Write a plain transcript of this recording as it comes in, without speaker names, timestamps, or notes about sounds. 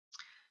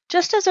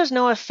Just as there's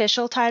no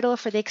official title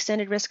for the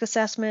extended risk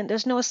assessment,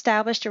 there's no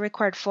established or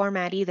required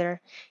format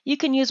either. You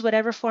can use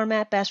whatever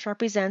format best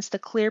represents the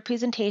clear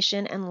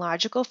presentation and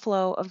logical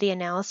flow of the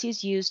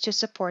analyses used to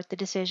support the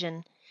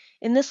decision.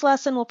 In this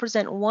lesson, we'll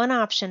present one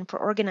option for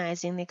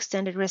organizing the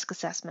extended risk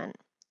assessment.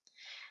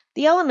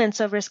 The elements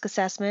of risk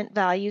assessment,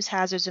 values,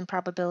 hazards, and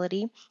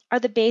probability,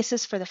 are the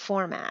basis for the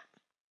format.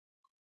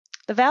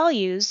 The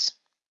values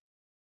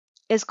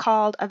is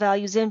called a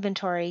values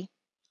inventory.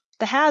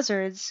 The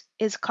hazards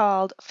is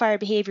called fire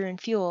behavior and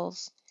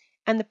fuels,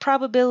 and the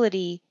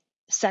probability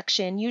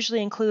section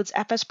usually includes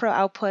FS-Pro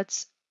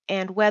outputs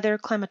and weather,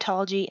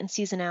 climatology, and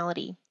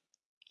seasonality.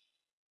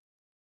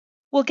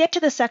 We'll get to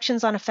the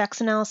sections on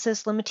effects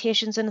analysis,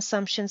 limitations and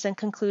assumptions, and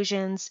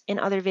conclusions in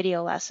other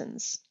video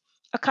lessons.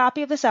 A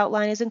copy of this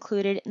outline is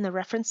included in the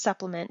reference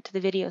supplement to the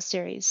video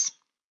series.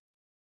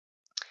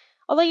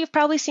 Although you've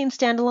probably seen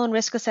standalone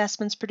risk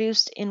assessments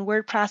produced in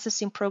word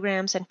processing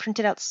programs and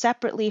printed out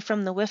separately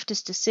from the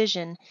WFDIS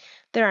decision,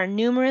 there are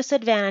numerous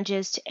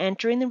advantages to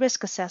entering the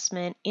risk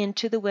assessment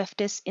into the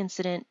WFDIS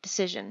incident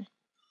decision.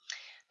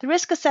 The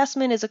risk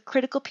assessment is a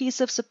critical piece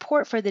of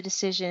support for the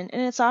decision,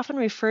 and it's often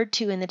referred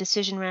to in the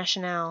decision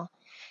rationale.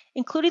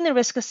 Including the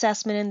risk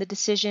assessment in the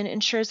decision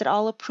ensures that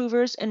all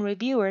approvers and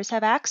reviewers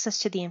have access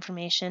to the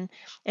information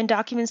and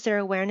documents their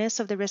awareness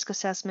of the risk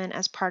assessment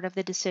as part of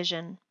the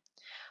decision.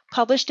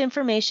 Published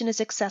information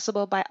is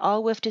accessible by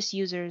all WFDIS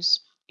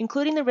users.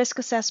 Including the risk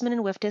assessment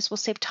in WFDIS will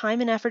save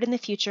time and effort in the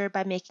future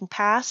by making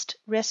past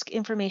risk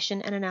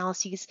information and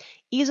analyses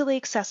easily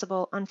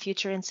accessible on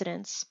future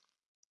incidents.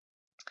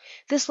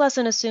 This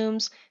lesson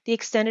assumes the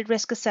extended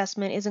risk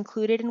assessment is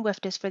included in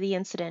WFDIS for the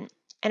incident,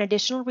 and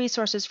additional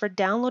resources for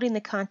downloading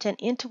the content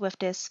into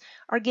WFDIS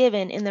are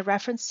given in the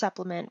reference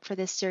supplement for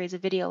this series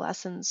of video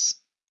lessons.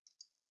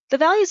 The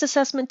values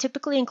assessment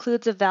typically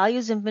includes a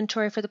values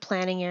inventory for the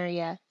planning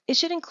area. It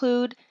should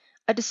include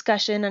a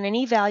discussion on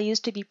any values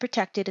to be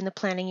protected in the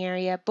planning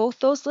area, both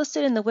those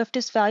listed in the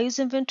WFDIS values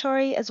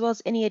inventory as well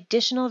as any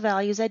additional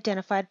values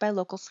identified by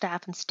local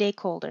staff and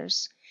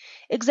stakeholders.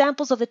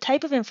 Examples of the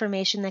type of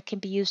information that can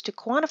be used to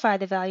quantify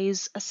the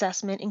values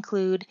assessment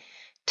include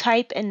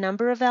type and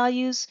number of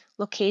values,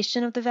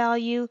 location of the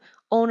value,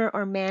 owner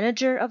or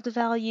manager of the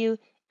value,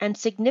 and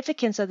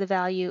significance of the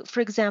value.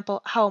 For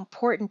example, how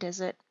important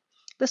is it?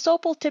 The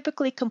SOPL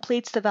typically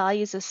completes the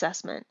values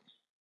assessment.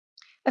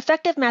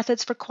 Effective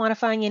methods for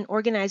quantifying and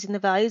organizing the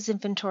values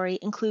inventory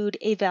include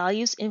a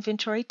values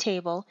inventory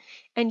table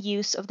and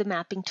use of the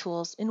mapping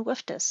tools in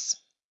WFDIS.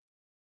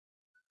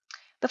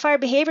 The fire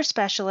behavior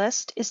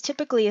specialist is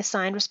typically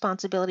assigned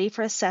responsibility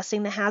for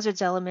assessing the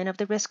hazards element of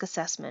the risk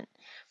assessment.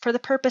 For the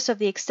purpose of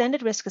the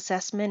extended risk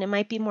assessment, it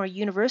might be more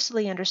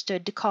universally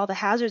understood to call the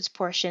hazards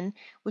portion,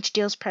 which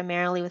deals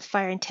primarily with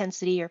fire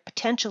intensity or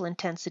potential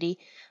intensity,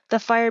 the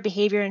fire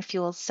behavior and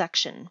fuels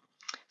section.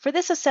 For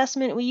this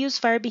assessment, we use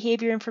fire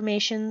behavior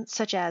information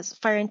such as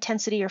fire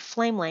intensity or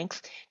flame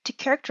length to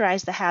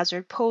characterize the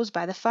hazard posed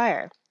by the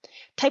fire.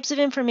 Types of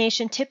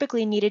information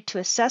typically needed to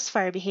assess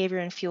fire behavior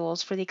and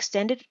fuels for the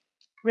extended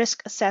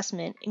risk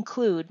assessment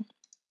include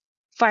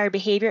fire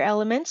behavior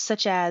elements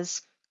such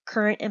as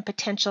current and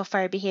potential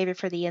fire behavior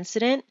for the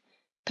incident,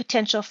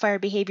 potential fire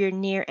behavior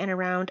near and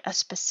around a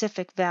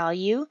specific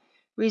value,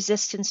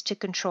 resistance to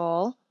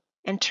control,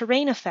 and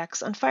terrain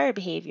effects on fire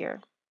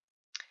behavior.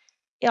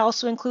 It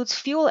also includes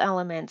fuel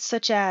elements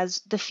such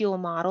as the fuel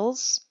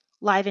models,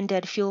 live and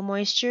dead fuel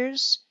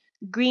moistures,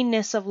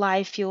 greenness of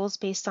live fuels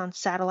based on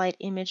satellite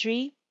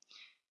imagery,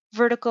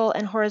 vertical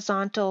and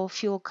horizontal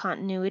fuel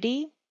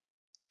continuity,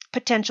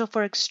 potential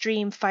for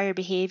extreme fire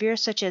behavior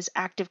such as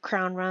active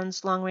crown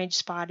runs, long-range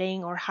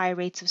spotting, or high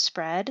rates of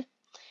spread,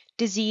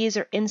 disease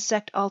or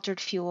insect-altered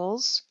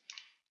fuels,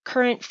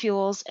 current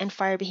fuels and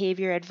fire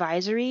behavior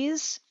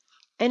advisories,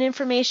 and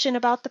information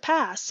about the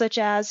past, such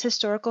as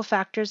historical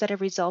factors that have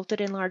resulted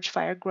in large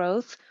fire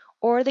growth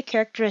or the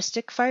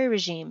characteristic fire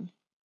regime.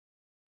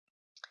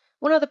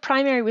 One of the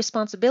primary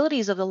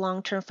responsibilities of the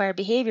long-term fire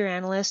behavior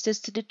analyst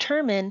is to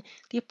determine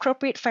the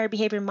appropriate fire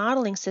behavior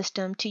modeling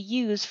system to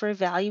use for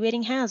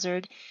evaluating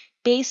hazard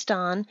based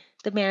on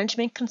the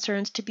management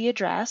concerns to be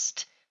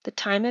addressed, the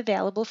time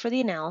available for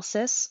the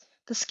analysis,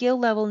 the skill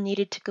level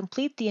needed to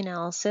complete the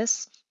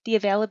analysis, the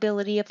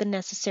availability of the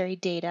necessary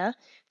data,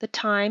 the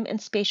time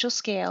and spatial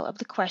scale of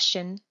the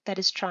question that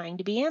is trying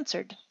to be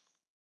answered.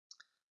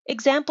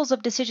 Examples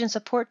of decision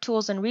support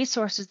tools and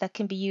resources that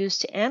can be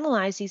used to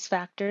analyze these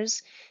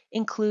factors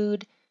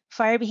include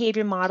fire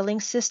behavior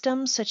modeling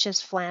systems such as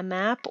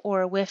FlamMap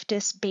or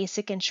WFDIS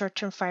basic and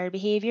short-term fire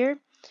behavior,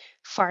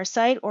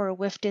 Farsight or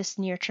WFDIS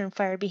near-term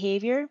fire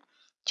behavior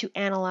to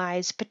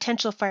analyze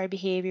potential fire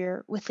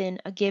behavior within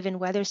a given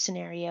weather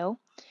scenario.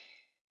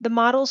 The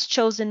models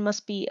chosen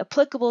must be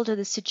applicable to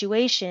the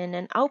situation,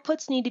 and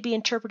outputs need to be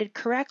interpreted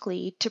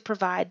correctly to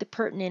provide the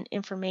pertinent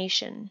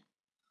information.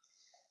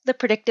 The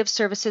Predictive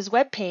Services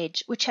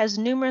webpage, which has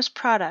numerous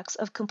products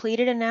of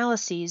completed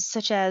analyses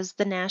such as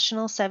the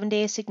National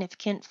 7-Day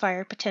Significant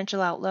Fire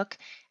Potential Outlook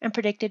and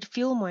predicted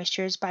fuel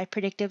moistures by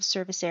predictive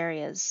service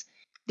areas.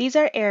 These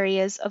are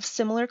areas of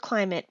similar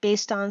climate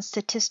based on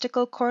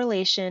statistical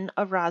correlation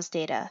of RAS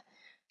data.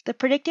 The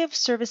Predictive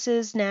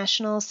Services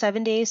National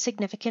 7-Day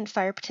Significant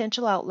Fire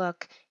Potential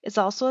Outlook is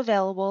also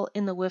available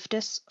in the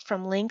WFDS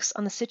from links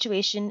on the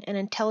Situation and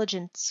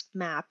Intelligence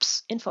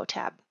Maps info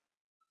tab.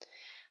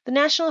 The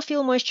National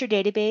Fuel Moisture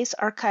Database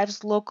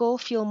archives local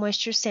fuel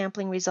moisture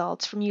sampling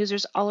results from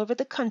users all over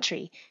the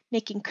country,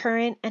 making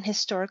current and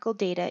historical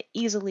data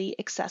easily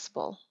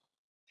accessible.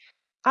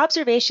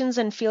 Observations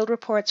and field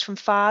reports from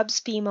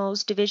FOBs,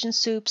 FEMOs, division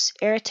SUPs,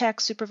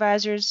 Aerotech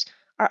supervisors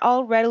are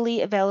all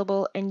readily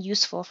available and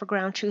useful for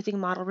ground truthing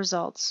model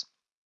results.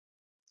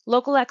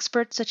 Local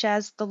experts such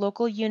as the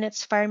local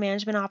unit's fire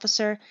management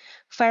officer,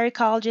 fire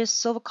ecologists,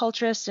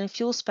 silviculturists, and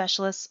fuel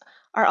specialists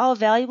are all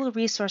valuable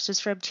resources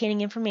for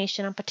obtaining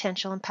information on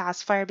potential and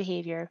past fire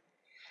behavior.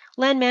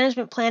 Land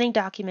management planning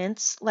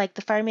documents, like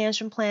the fire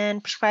management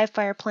plan, prescribed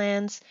fire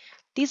plans,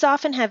 these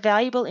often have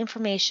valuable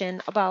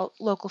information about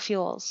local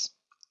fuels.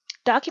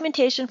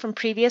 Documentation from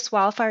previous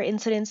wildfire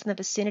incidents in the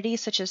vicinity,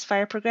 such as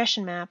fire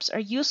progression maps, are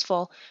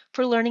useful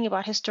for learning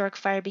about historic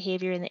fire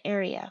behavior in the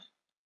area.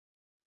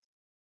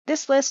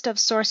 This list of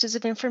sources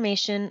of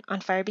information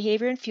on fire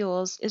behavior and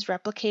fuels is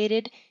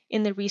replicated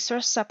in the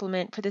resource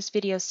supplement for this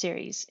video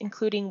series,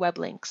 including web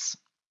links.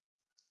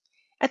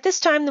 At this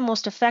time, the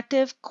most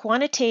effective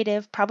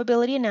quantitative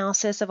probability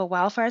analysis of a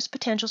wildfire's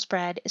potential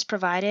spread is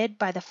provided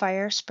by the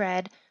Fire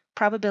Spread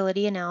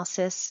Probability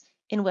Analysis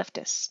in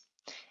WFDS.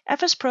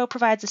 FSPro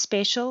provides a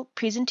spatial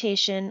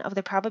presentation of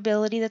the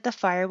probability that the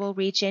fire will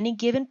reach any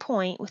given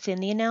point within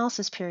the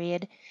analysis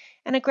period,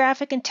 and a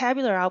graphic and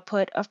tabular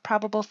output of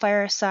probable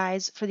fire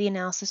size for the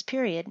analysis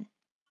period.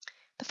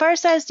 The fire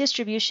size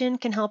distribution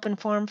can help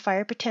inform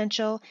fire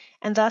potential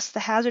and thus the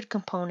hazard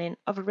component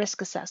of a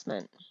risk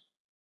assessment.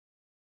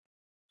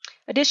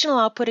 Additional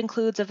output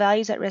includes a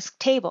values at risk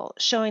table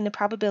showing the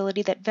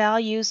probability that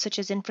values such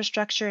as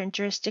infrastructure and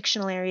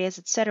jurisdictional areas,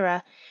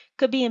 etc.,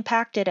 could be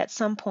impacted at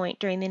some point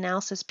during the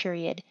analysis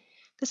period.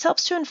 This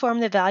helps to inform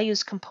the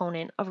values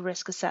component of a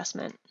risk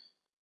assessment.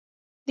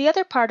 The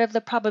other part of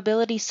the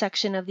probability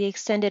section of the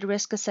extended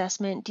risk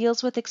assessment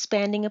deals with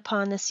expanding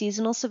upon the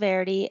seasonal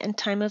severity and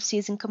time of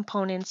season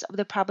components of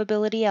the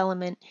probability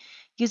element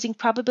using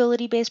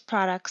probability-based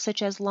products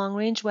such as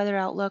long-range weather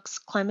outlooks,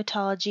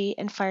 climatology,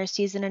 and fire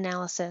season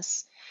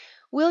analysis.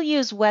 We'll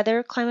use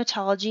weather,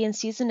 climatology, and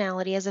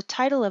seasonality as a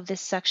title of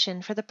this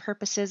section for the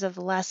purposes of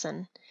the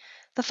lesson.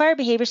 The fire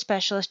behavior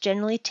specialist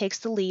generally takes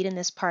the lead in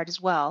this part as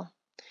well.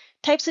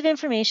 Types of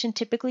information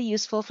typically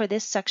useful for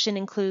this section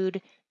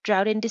include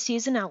drought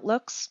indices and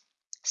outlooks,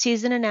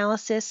 season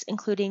analysis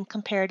including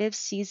comparative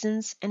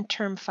seasons and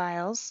term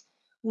files,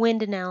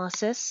 wind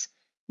analysis,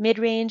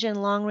 mid-range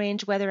and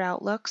long-range weather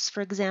outlooks.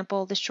 For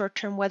example, the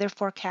short-term weather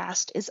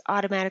forecast is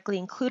automatically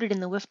included in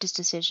the WFDS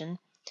decision,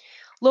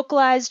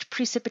 localized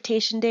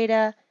precipitation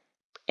data,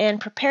 and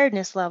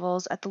preparedness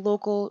levels at the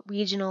local,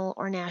 regional,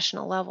 or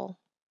national level.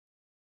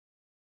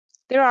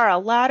 There are a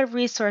lot of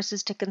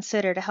resources to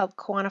consider to help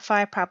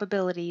quantify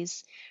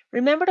probabilities.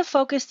 Remember to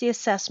focus the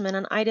assessment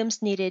on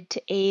items needed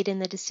to aid in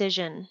the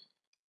decision.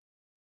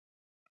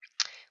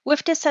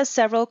 WFDS has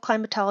several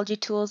climatology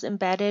tools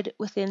embedded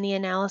within the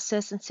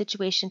analysis and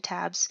situation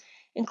tabs,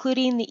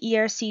 including the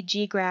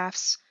ERCG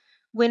graphs,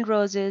 wind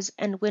roses,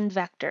 and wind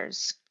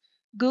vectors,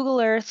 Google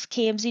Earth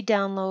KMZ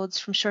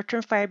downloads from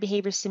short-term fire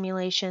behavior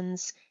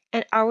simulations,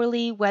 and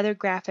hourly weather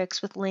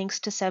graphics with links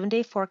to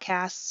 7-day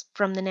forecasts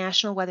from the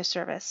National Weather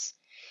Service.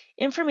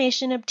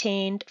 Information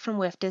obtained from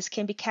WFDS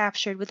can be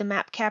captured with the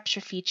map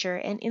capture feature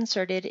and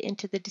inserted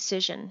into the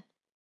decision.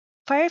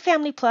 Fire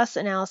Family Plus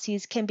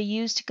analyses can be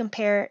used to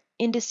compare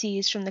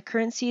indices from the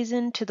current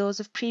season to those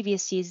of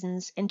previous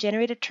seasons and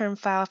generate a term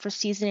file for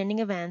season-ending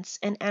events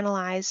and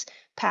analyze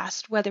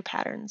past weather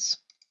patterns.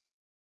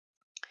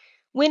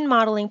 Wind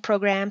modeling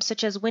programs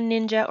such as Wind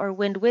Ninja or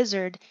Wind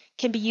Wizard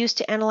can be used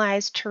to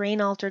analyze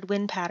terrain-altered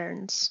wind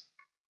patterns.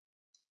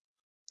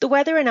 The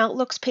weather and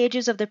outlooks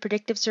pages of the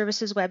Predictive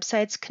Services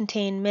websites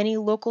contain many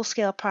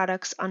local-scale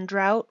products on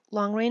drought,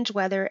 long-range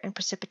weather, and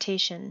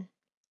precipitation.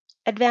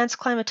 Advanced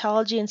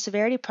climatology and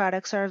severity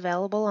products are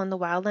available on the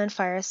Wildland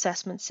Fire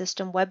Assessment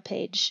System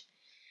webpage.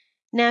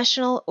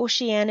 National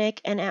Oceanic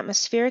and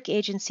Atmospheric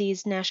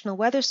Agency's National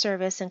Weather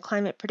Service and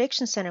Climate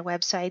Prediction Center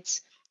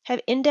websites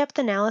have in-depth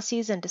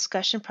analyses and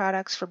discussion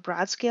products for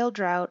broad-scale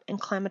drought and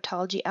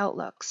climatology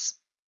outlooks.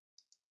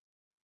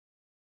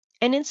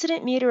 An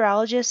incident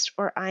meteorologist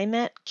or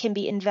IMET can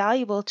be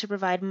invaluable to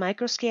provide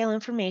microscale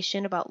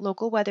information about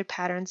local weather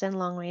patterns and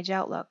long-range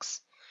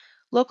outlooks.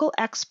 Local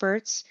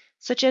experts,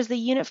 such as the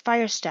unit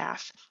fire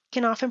staff,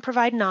 can often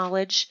provide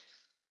knowledge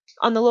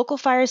on the local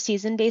fire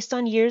season based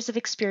on years of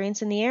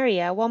experience in the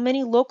area, while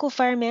many local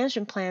fire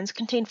management plans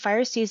contain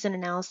fire season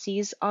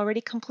analyses already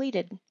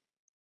completed.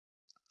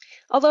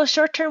 Although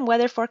short-term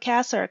weather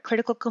forecasts are a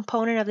critical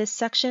component of this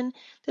section,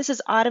 this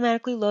is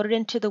automatically loaded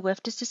into the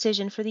WFDS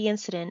decision for the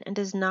incident and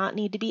does not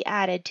need to be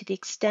added to the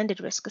extended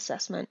risk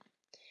assessment.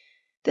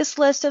 This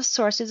list of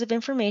sources of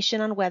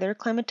information on weather,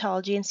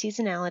 climatology, and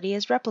seasonality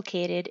is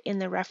replicated in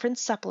the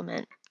reference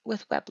supplement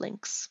with web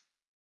links.